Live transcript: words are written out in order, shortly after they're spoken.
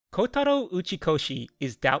Kotaro Uchikoshi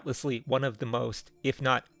is doubtlessly one of the most, if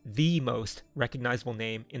not the most, recognizable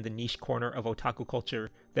name in the niche corner of otaku culture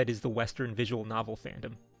that is the Western visual novel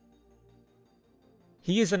fandom.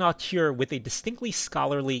 He is an auteur with a distinctly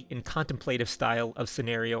scholarly and contemplative style of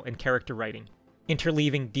scenario and character writing,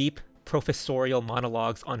 interleaving deep, professorial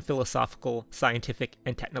monologues on philosophical, scientific,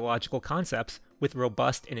 and technological concepts with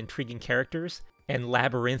robust and intriguing characters and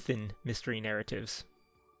labyrinthine mystery narratives.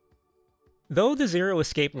 Though the Zero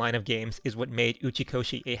Escape line of games is what made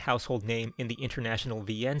Uchikoshi a household name in the international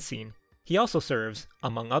VN scene, he also serves,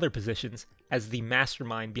 among other positions, as the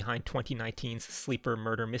mastermind behind 2019's sleeper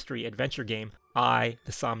murder mystery adventure game The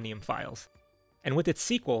Somnium Files. And with its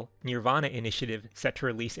sequel, Nirvana Initiative, set to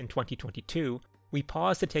release in 2022, we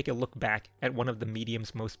pause to take a look back at one of the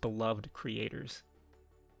medium's most beloved creators.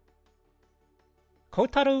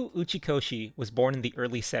 Kotaro Uchikoshi was born in the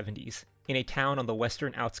early 70s, in a town on the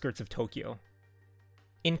western outskirts of Tokyo.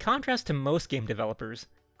 In contrast to most game developers,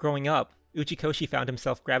 growing up, Uchikoshi found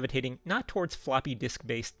himself gravitating not towards floppy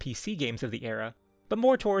disk-based PC games of the era, but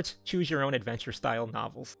more towards choose-your-own-adventure-style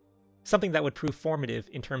novels, something that would prove formative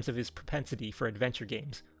in terms of his propensity for adventure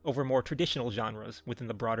games over more traditional genres within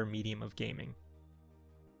the broader medium of gaming.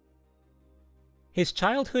 His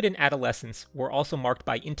childhood and adolescence were also marked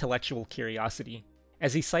by intellectual curiosity,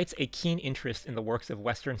 as he cites a keen interest in the works of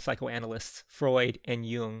Western psychoanalysts Freud and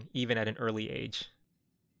Jung even at an early age.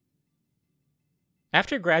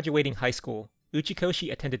 After graduating high school,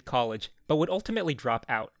 Uchikoshi attended college, but would ultimately drop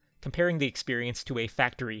out, comparing the experience to a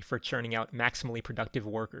factory for churning out maximally productive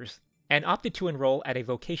workers, and opted to enroll at a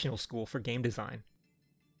vocational school for game design.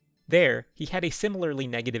 There, he had a similarly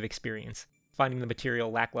negative experience, finding the material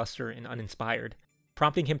lackluster and uninspired,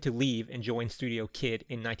 prompting him to leave and join Studio Kid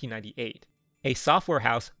in 1998, a software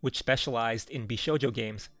house which specialized in Bishoujo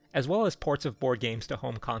games, as well as ports of board games to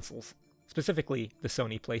home consoles, specifically the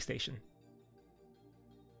Sony PlayStation.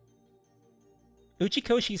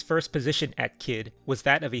 Uchikoshi's first position at Kid was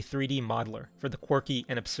that of a 3D modeler for the quirky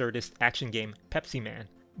and absurdist action game Pepsiman,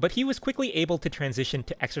 but he was quickly able to transition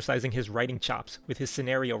to exercising his writing chops with his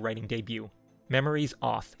scenario writing debut, Memories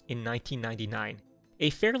Off, in 1999,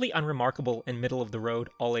 a fairly unremarkable and middle-of-the-road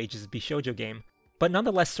all-ages Bishoujo game, but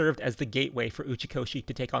nonetheless served as the gateway for Uchikoshi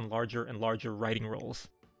to take on larger and larger writing roles.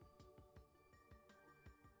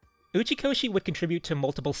 Uchikoshi would contribute to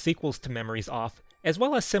multiple sequels to Memories Off, as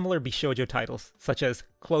well as similar Bishoujo titles, such as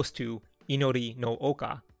Close to Inori no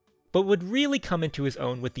Oka, but would really come into his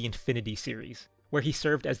own with the Infinity series, where he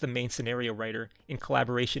served as the main scenario writer in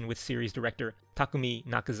collaboration with series director Takumi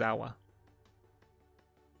Nakazawa.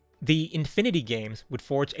 The Infinity games would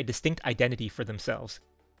forge a distinct identity for themselves,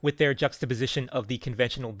 with their juxtaposition of the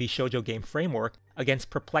conventional Bishoujo game framework against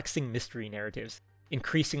perplexing mystery narratives,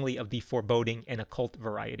 increasingly of the foreboding and occult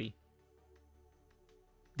variety.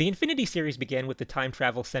 The Infinity series began with the time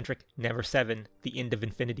travel-centric Never 7, The End of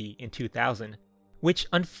Infinity in 2000, which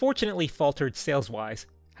unfortunately faltered sales-wise.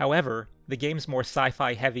 However, the game's more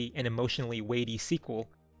sci-fi heavy and emotionally weighty sequel,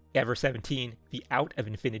 Ever 17, The Out of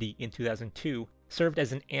Infinity in 2002, served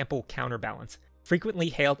as an ample counterbalance, frequently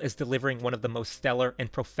hailed as delivering one of the most stellar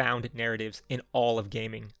and profound narratives in all of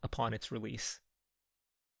gaming upon its release.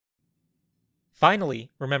 Finally,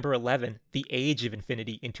 Remember 11, The Age of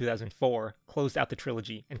Infinity in 2004, closed out the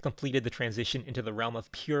trilogy and completed the transition into the realm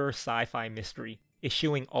of pure sci-fi mystery,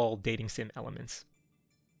 eschewing all dating sim elements.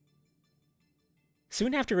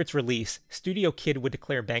 Soon after its release, Studio Kid would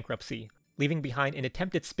declare bankruptcy, leaving behind an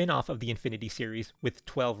attempted spin-off of the Infinity series with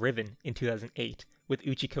 12 Riven in 2008, with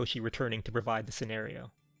Uchikoshi returning to provide the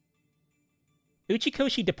scenario.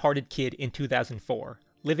 Uchikoshi departed Kid in 2004,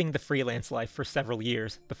 living the freelance life for several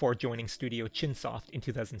years before joining Studio Chunsoft in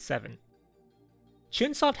 2007.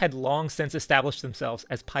 Chunsoft had long since established themselves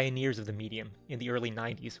as pioneers of the medium in the early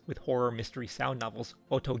 90s with horror mystery sound novels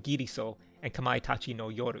Otogirisou and Kamaitachi no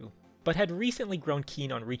Yoru, but had recently grown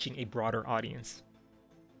keen on reaching a broader audience.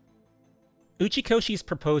 Uchikoshi's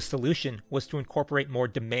proposed solution was to incorporate more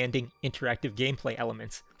demanding, interactive gameplay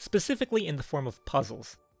elements, specifically in the form of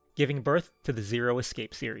puzzles, giving birth to the Zero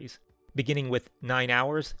Escape series, beginning with 9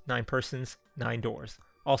 Hours, 9 Persons, 9 Doors,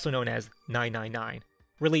 also known as 999,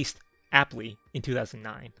 released aptly in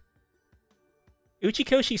 2009.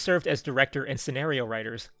 Uchikoshi served as director and scenario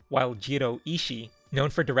writers, while Jiro Ishii,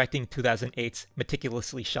 known for directing 2008's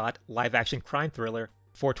meticulously shot live-action crime thriller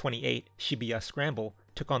 428 Shibuya Scramble,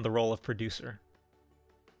 took on the role of producer.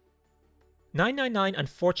 999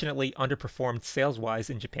 unfortunately underperformed sales-wise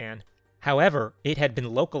in Japan. However, it had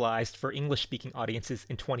been localized for English-speaking audiences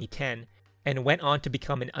in 2010, and went on to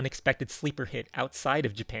become an unexpected sleeper hit outside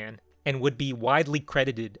of Japan, and would be widely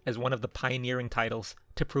credited as one of the pioneering titles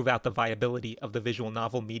to prove out the viability of the visual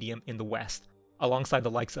novel medium in the West, alongside the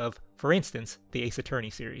likes of, for instance, the Ace Attorney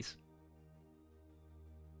series.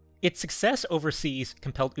 Its success overseas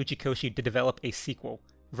compelled Uchikoshi to develop a sequel,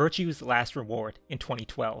 Virtue's Last Reward, in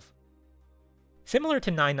 2012. Similar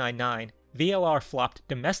to 999, VLR flopped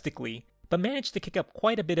domestically, but managed to kick up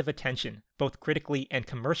quite a bit of attention, both critically and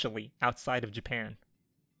commercially, outside of Japan.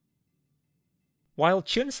 While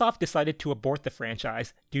Chunsoft decided to abort the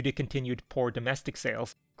franchise due to continued poor domestic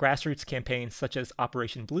sales, grassroots campaigns such as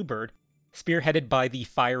Operation Bluebird, spearheaded by the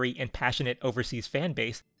fiery and passionate overseas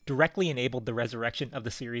fanbase, directly enabled the resurrection of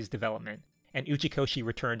the series' development, and Uchikoshi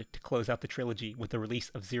returned to close out the trilogy with the release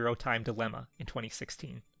of Zero Time Dilemma in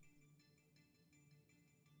 2016.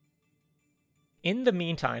 In the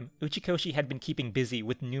meantime, Uchikoshi had been keeping busy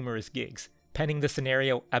with numerous gigs, penning the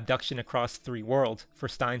scenario Abduction Across Three Worlds for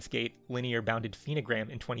Steins Gate Linear Bounded Phonogram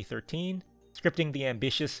in 2013, scripting the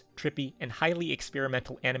ambitious, trippy, and highly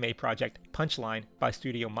experimental anime project Punchline by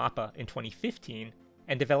Studio Mappa in 2015,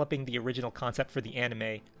 and developing the original concept for the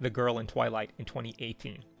anime The Girl in Twilight in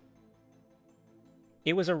 2018.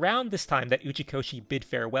 It was around this time that Uchikoshi bid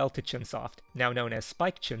farewell to Chunsoft, now known as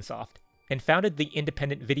Spike Chunsoft, and founded the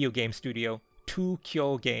independent video game studio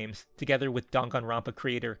 2Kyo Games, together with Danganronpa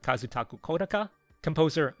creator Kazutaku Kodaka,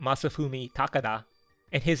 composer Masafumi Takada,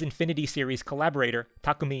 and his Infinity series collaborator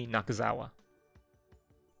Takumi Nakazawa.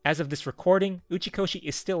 As of this recording, Uchikoshi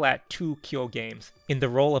is still at 2Kyo Games, in the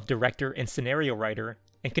role of director and scenario writer,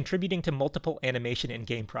 and contributing to multiple animation and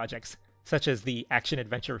game projects, such as the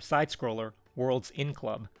action-adventure side-scroller Worlds In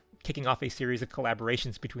Club, kicking off a series of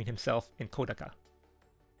collaborations between himself and Kodaka.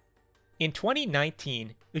 In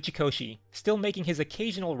 2019, Uchikoshi, still making his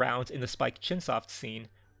occasional rounds in the Spike Chunsoft scene,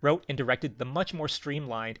 wrote and directed the much more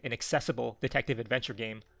streamlined and accessible detective adventure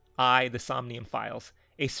game, The Somnium Files,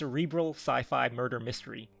 a cerebral sci-fi murder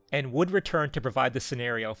mystery, and would return to provide the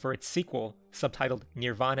scenario for its sequel, subtitled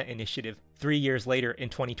Nirvana Initiative, 3 years later in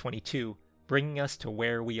 2022, bringing us to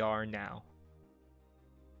where we are now.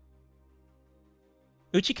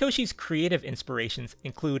 Uchikoshi's creative inspirations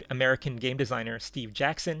include American game designer Steve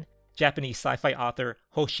Jackson, Japanese sci-fi author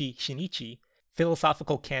Hoshi Shinichi,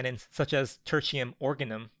 philosophical canons such as Tertium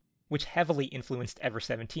Organum, which heavily influenced Ever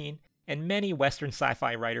 17, and many Western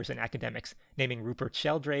sci-fi writers and academics, naming Rupert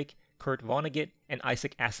Sheldrake, Kurt Vonnegut, and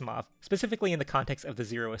Isaac Asimov, specifically in the context of the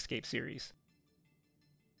Zero Escape series.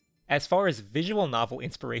 As far as visual novel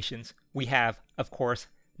inspirations, we have, of course,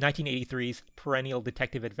 1983's perennial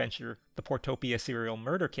detective adventure, The Portopia Serial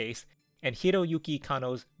Murder Case, and Hiroyuki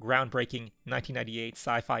Kano's groundbreaking 1998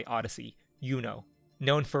 sci-fi odyssey, Yuno,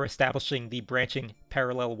 known for establishing the branching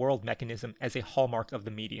parallel world mechanism as a hallmark of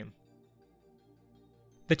the medium.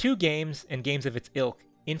 The two games, and games of its ilk,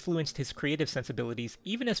 influenced his creative sensibilities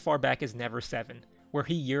even as far back as Never 7, where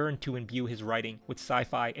he yearned to imbue his writing with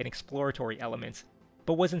sci-fi and exploratory elements,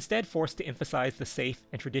 but was instead forced to emphasize the safe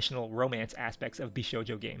and traditional romance aspects of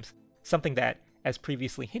Bishoujo games, something that, as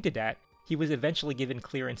previously hinted at, he was eventually given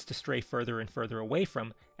clearance to stray further and further away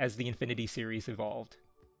from as the Infinity series evolved.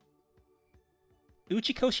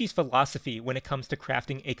 Uchikoshi's philosophy when it comes to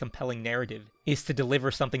crafting a compelling narrative is to deliver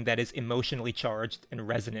something that is emotionally charged and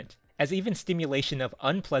resonant, as even stimulation of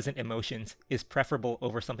unpleasant emotions is preferable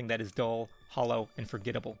over something that is dull, hollow, and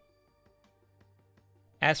forgettable.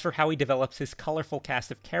 As for how he develops his colorful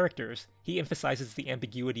cast of characters, he emphasizes the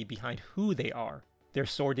ambiguity behind who they are, their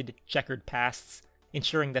sordid, checkered pasts,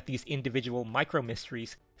 ensuring that these individual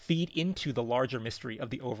micro-mysteries feed into the larger mystery of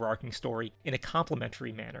the overarching story in a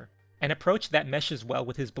complementary manner, an approach that meshes well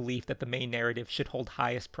with his belief that the main narrative should hold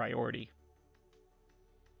highest priority.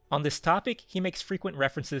 On this topic, he makes frequent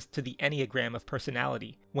references to the Enneagram of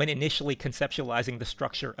personality when initially conceptualizing the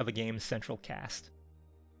structure of a game's central cast.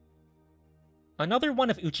 Another one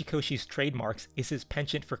of Uchikoshi's trademarks is his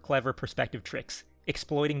penchant for clever perspective tricks,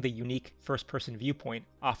 exploiting the unique first-person viewpoint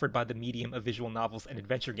offered by the medium of visual novels and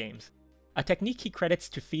adventure games, a technique he credits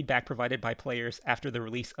to feedback provided by players after the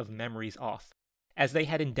release of Memories Off, as they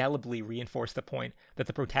had indelibly reinforced the point that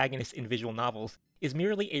the protagonist in visual novels is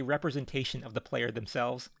merely a representation of the player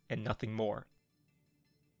themselves and nothing more.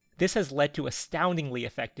 This has led to astoundingly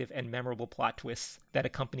effective and memorable plot twists that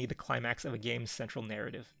accompany the climax of a game's central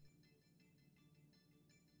narrative.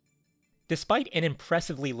 Despite an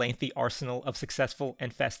impressively lengthy arsenal of successful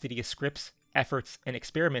and fastidious scripts, efforts, and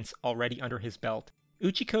experiments already under his belt,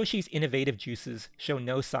 Uchikoshi's innovative juices show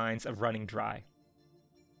no signs of running dry.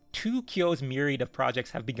 2Kyo's myriad of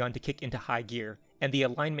projects have begun to kick into high gear, and the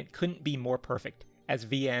alignment couldn't be more perfect, as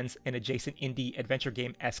VNs and adjacent indie adventure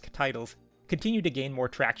game-esque titles continue to gain more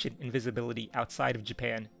traction and visibility outside of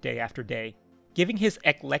Japan day after day, giving his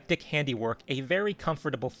eclectic handiwork a very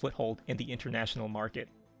comfortable foothold in the international market.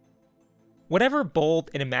 Whatever bold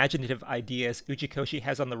and imaginative ideas Uchikoshi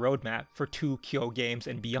has on the roadmap for 2Kyo games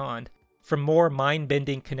and beyond, from more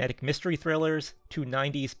mind-bending kinetic mystery thrillers, to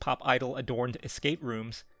 90s pop idol-adorned escape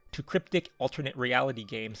rooms, to cryptic alternate reality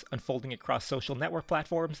games unfolding across social network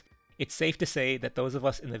platforms, it's safe to say that those of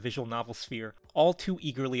us in the visual novel sphere all too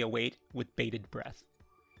eagerly await with bated breath.